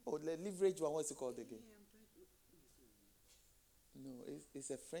 the leverage one, what's it called again? No,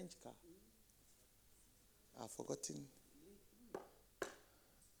 it's a French car. I've forgotten.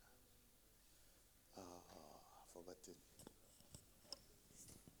 I've forgotten.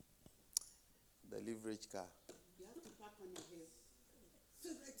 The leverage car. You have to park on your hill so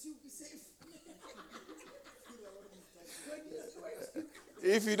that you'll be safe.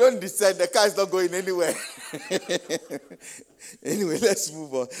 If you don't decide, the car is not going anywhere. Anyway, let's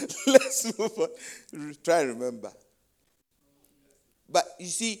move on. Try and remember. But you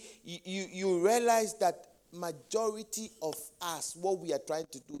see, you realize that majority of us, what we are trying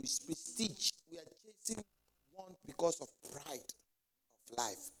to do is prestige. We are chasing one because of pride of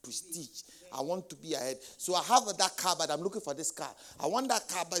life, prestige. I want to be ahead. So I have that car, but I'm looking for this car. I want that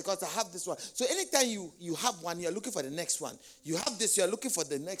car because I have this one. So anytime you have one, you're looking for the next one. You have this, you're looking for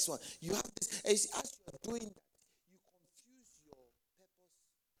the next one. You have this. And you see, as you're doing that, you confuse your purpose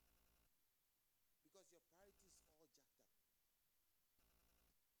because your priorities all jacked up.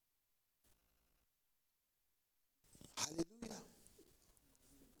 Hallelujah.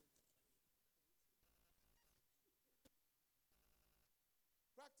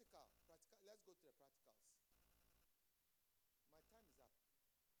 Practical. Let's go to the practicals. My time is up.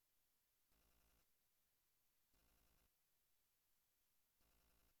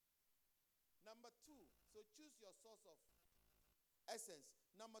 So choose your source of essence.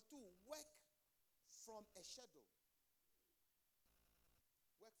 Number 2, work from a schedule.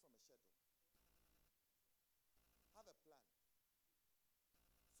 Work from a schedule. Have a plan.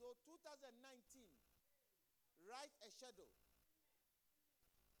 So 2019, write a schedule.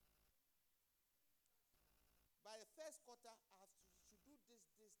 By the first quarter, I have to do this,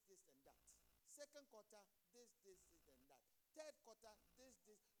 and that. Second quarter, this, and that. Third quarter,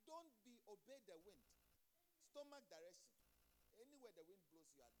 this. Don't obey the wind. Stomach direction. Anywhere the wind blows,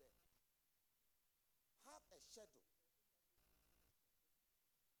 you are there. Have a schedule.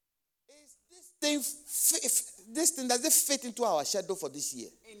 Is this thing, does it fit into our schedule for this year?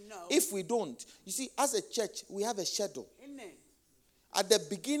 No. If we don't, you see, as a church, we have a schedule. Amen. At the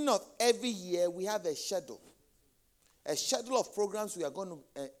beginning of every year, we have a schedule. A schedule of programs we are going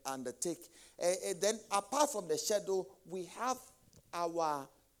to undertake. Then, apart from the schedule, we have our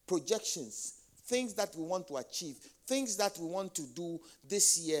projections, things that we want to achieve, things that we want to do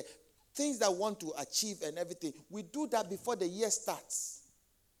this year, things that we want to achieve and everything. We do that before the year starts.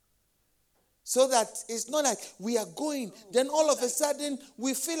 So that it's not like we are going, then all of a sudden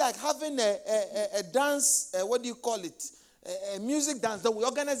we feel like having a dance, what do you call it? A music dance. Then we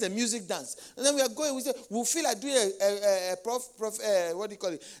organize a music dance. And then we are going, we feel like doing a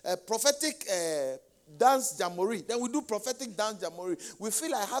prophetic dance jamboree. Then we do prophetic dance jamboree. We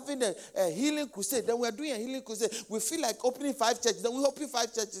feel like having a healing crusade. Then we are doing a healing crusade. We feel like opening 5 churches. Then we open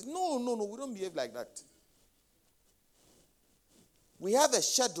 5 churches. No, we don't behave like that. We have a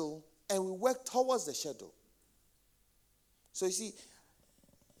schedule and we work towards the schedule. So you see,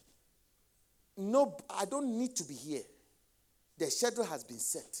 no, I don't need to be here. The schedule has been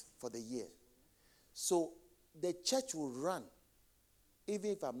set for the year. So the church will run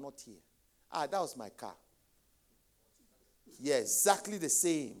even if I'm not here. That was my car. Yeah, exactly the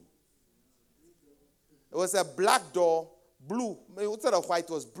same. It was a black door, blue. Instead of white,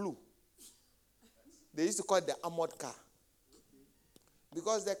 it was blue. They used to call it the armored car.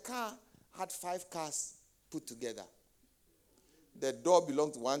 Because the car had 5 cars put together. The door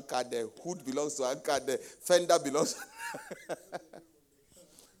belongs to one car, the hood belongs to one car, the fender belongs to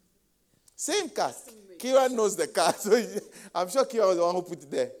same car. Kira knows the car, so I'm sure Kira was the one who put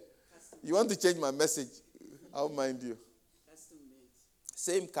it there. You want to change my message? I'll mind you.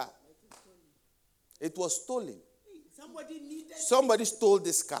 Same car. It was stolen. Somebody stole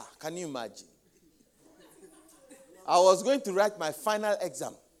this car. Can you imagine? I was going to write my final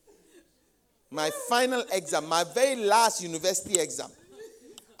exam. My very last university exam.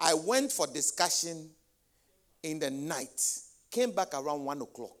 I went for discussion in the night. Came back around 1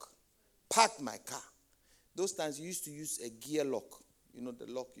 o'clock. Parked my car. Those times you used to use a gear lock. You know the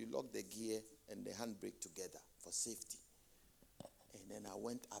lock, you lock the gear and the handbrake together for safety. And then I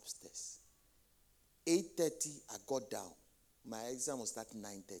went upstairs. 8:30, I got down. My exam was starting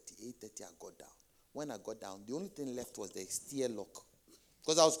 9:30. 8:30, I got down. When I got down, the only thing left was the steer lock.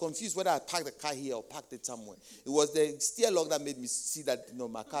 Because I was confused whether I parked the car here or parked it somewhere. It was the steer lock that made me see that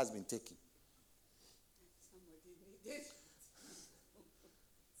my car has been taken.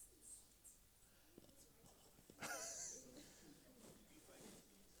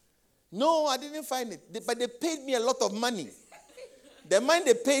 No, I didn't find it. But they paid me a lot of money. The money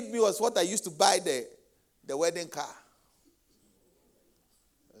they paid me was what I used to buy the wedding car.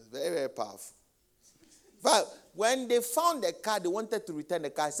 It was very, very powerful. But when they found the car, they wanted to return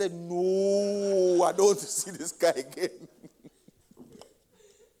the car. I said, no, I don't want to see this car again.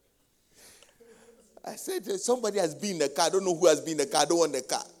 I said, somebody has been in the car. I don't know who has been in the car. I don't want the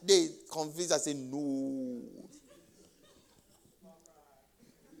car. They convinced. I said, no.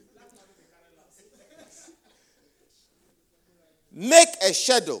 Make a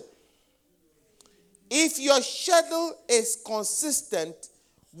schedule. If your schedule is consistent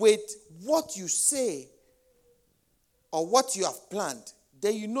with what you say or what you have planned,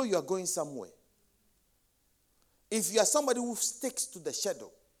 then you know you are going somewhere. If you are somebody who sticks to the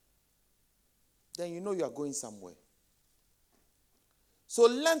schedule, then you know you are going somewhere. So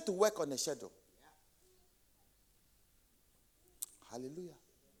learn to work on a schedule. Hallelujah.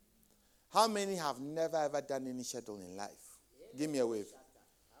 How many have never ever done any schedule in life? Give me a wave.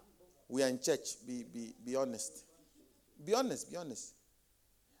 We are in church. Be honest. Be honest.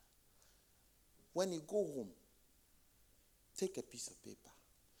 When you go home, take a piece of paper.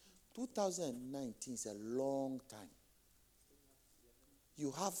 2019 is a long time.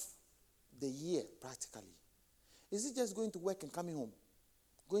 You have the year practically. Is it just going to work and coming home?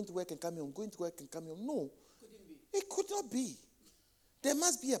 Going to work and coming home? Going to work and coming home? No. It could not be. There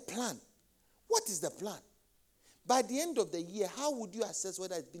must be a plan. What is the plan? By the end of the year, how would you assess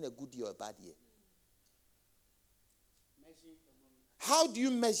whether it's been a good year or a bad year? How do you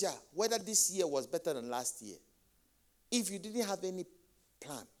measure whether this year was better than last year? If you didn't have any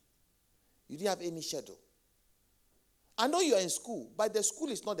plan, you didn't have any schedule. I know you are in school, but the school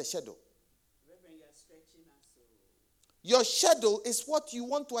is not the schedule. Reverend, you are stretching us. Your schedule is what you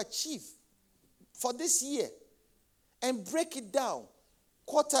want to achieve for this year. And break it down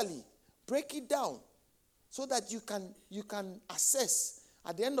quarterly. Break it down so that you can assess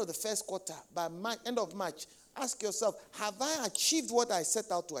at the end of the first quarter, by end of March, ask yourself, have I achieved what I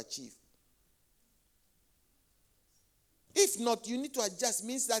set out to achieve? If not, you need to adjust.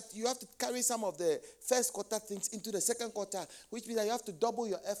 Means that you have to carry some of the first quarter things into the second quarter, which means that you have to double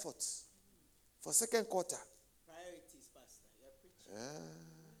your efforts for second quarter. Priorities, Pastor. You're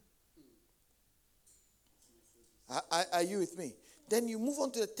preaching. Are you with me? Then you move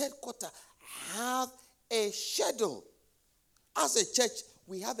on to the third quarter. Have a schedule. As a church,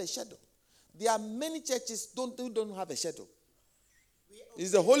 we have a schedule. There are many churches who don't have a schedule.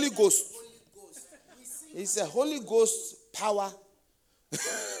 It's the Holy Ghost. It's the Holy Ghost power.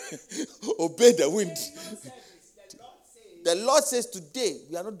 Obey the wind. The Lord says today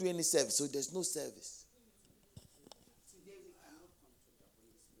we are not doing any service, so there's no service.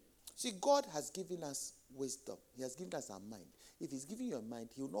 See, God has given us wisdom. He has given us our mind. If He's giving you a mind,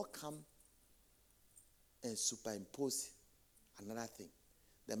 He will not come and superimpose another thing.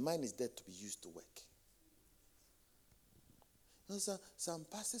 The mind is there to be used to work. Some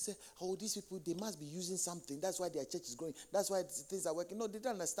pastors say, oh, these people, they must be using something. That's why their church is growing. That's why things are working. No, they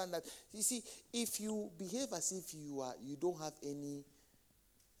don't understand that. You see, if you behave as if you don't have any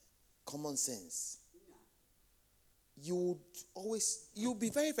common sense, you'll be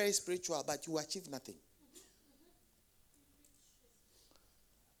very, very spiritual, but you achieve nothing.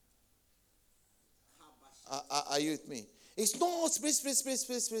 Are you with me? It's not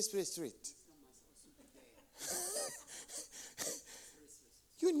spirit.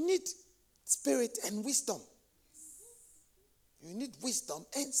 You need spirit and wisdom. You need wisdom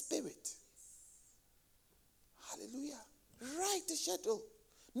and spirit. Hallelujah. Write the schedule.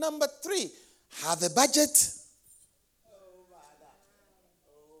 Number 3, have a budget.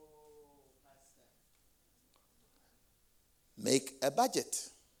 Make a budget.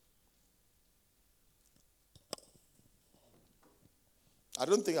 I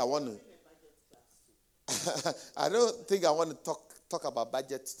don't think I want to talk about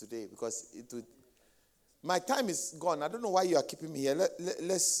budgets today because my time is gone. I don't know why you are keeping me here.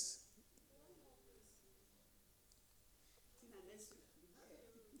 Let's.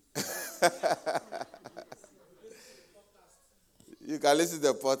 You can listen to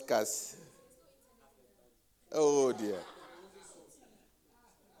the podcast. Oh dear.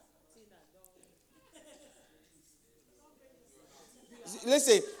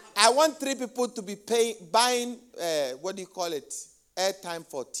 Listen, I want 3 people to be buying, what do you call it? Airtime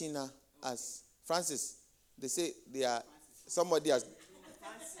for Tina as Francis. They say somebody has.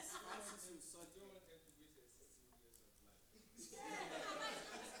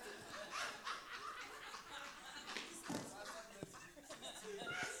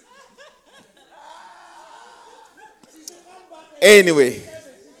 Anyway.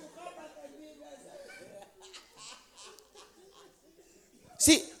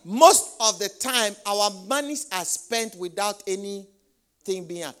 See, most of the time, our monies are spent without anything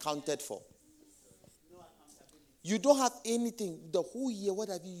being accounted for. You don't have anything. The whole year, what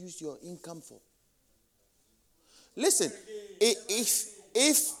have you used your income for? Listen, if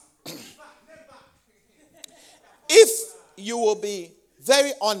you will be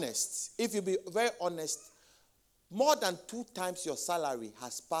very honest, more than 2 times your salary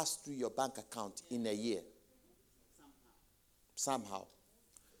has passed through your bank account in a year. Somehow.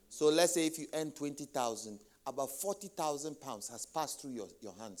 So let's say if you earn 20,000, about 40,000 pounds has passed through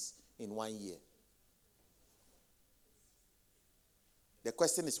your hands in 1 year. The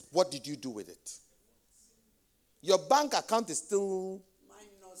question is, what did you do with it? Your bank account is still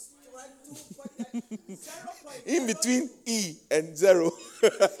minus 20, in between E and 0.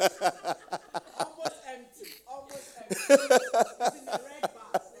 almost empty. It's in the red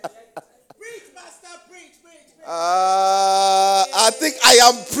bar. Preach, Pastor, preach. I think I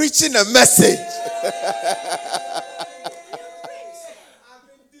am preaching a message.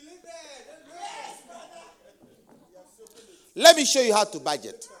 Let me show you how to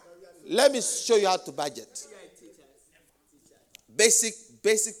budget.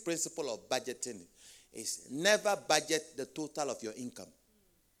 Basic principle of budgeting is never budget the total of your income.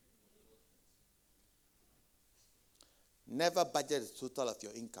 Never budget the total of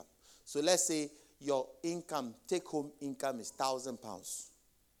your income. So let's say your income, take-home income is £1,000.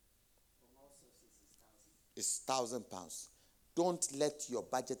 It's £1,000. don't let your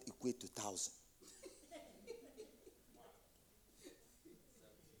budget equate to 1,000.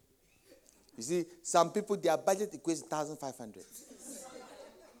 You see, some people, their budget equates to 1,500.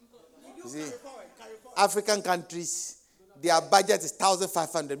 You see, African countries, their budget is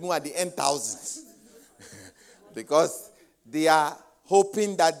 1,500, more at the end thousands. Because they are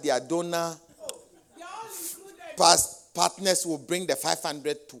hoping that their donor partners will bring the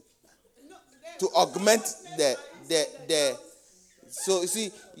 500 to augment the. So you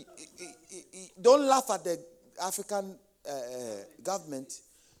see, don't laugh at the African government.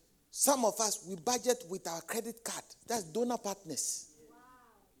 Some of us, we budget with our credit card. That's donor partners.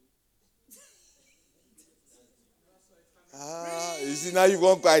 You see, now you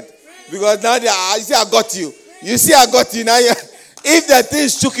won't quite. Because now you see, I got you. You see, I got you. Now, if the thing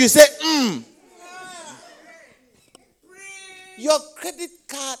shook, you say, Your credit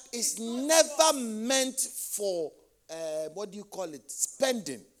card is never meant for, what do you call it,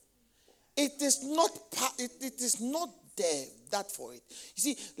 spending. It is not there, that for it. You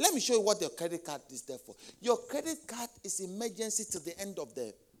see, let me show you what your credit card is there for. Your credit card is emergency to the end of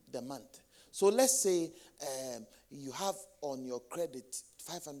the month. So let's say you have on your credit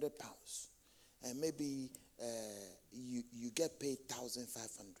 500 pounds, and maybe you get paid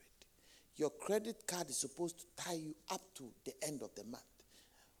 1,500. Your credit card is supposed to tie you up to the end of the month,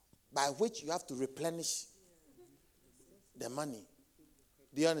 by which you have to replenish the money.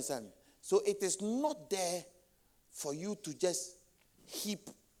 Do you understand? So it is not there for you to just heap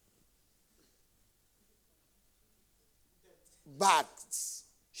bags,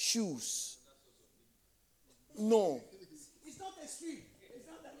 shoes. No. It's not a stream. It's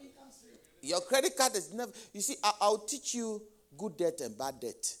not an income stream. Your credit card is never. You see, I'll teach you good debt and bad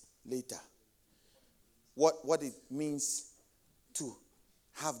debt later. What it means to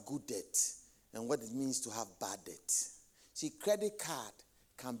have good debt and what it means to have bad debt. See, credit card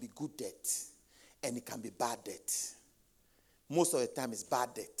can be good debt and it can be bad debt. Most of the time it's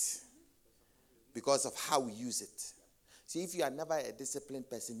bad debt because of how we use it. See, if you are never a disciplined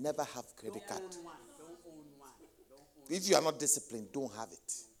person, never have credit card. Don't own one. If you are not disciplined, don't have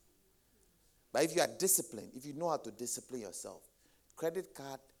it. But if you are disciplined, if you know how to discipline yourself, credit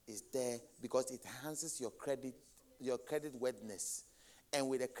card is there because it enhances your credit worthiness. And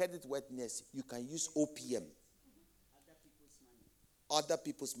with the credit worthiness, you can use OPM. Other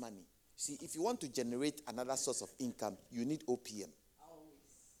people's money. See, if you want to generate another source of income, you need OPM.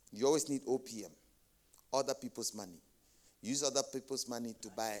 You always need OPM. Other people's money. Use other people's money to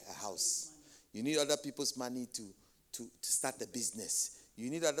buy a house. You need other people's money to start a business. You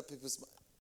need other people's money.